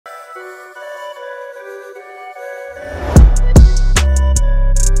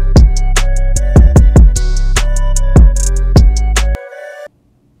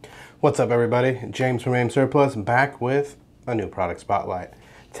What's up everybody, James from AimSurplus back with a new product spotlight.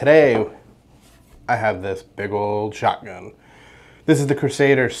 Today I have this big old shotgun. This is the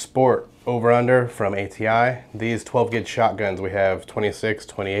Crusader Sport over-under from ATI. These 12 gauge shotguns we have 26,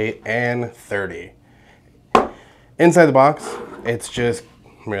 28, and 30. Inside the box, it's just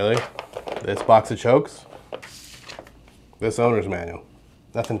really this box of chokes, this owner's manual,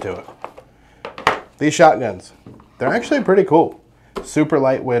 nothing to it. These shotguns, they're actually pretty cool. Super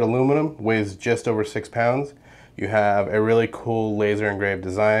lightweight aluminum, weighs just over 6 pounds. You have a really cool laser engraved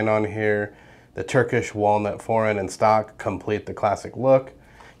design on here. The Turkish walnut forend and stock complete the classic look.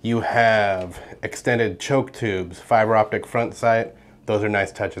 You have extended choke tubes, fiber optic front sight. Those are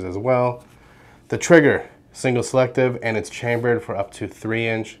nice touches as well. The trigger, single selective, and it's chambered for up to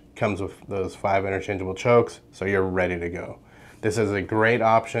 3-inch. Comes with those 5 interchangeable chokes, so you're ready to go. This is a great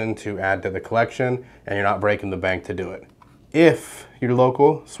option to add to the collection, and you're not breaking the bank to do it. If you're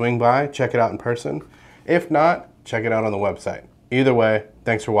local, swing by, check it out in person. If not, check it out on the website. Either way,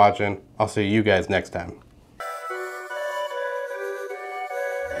 thanks for watching. I'll see you guys next time.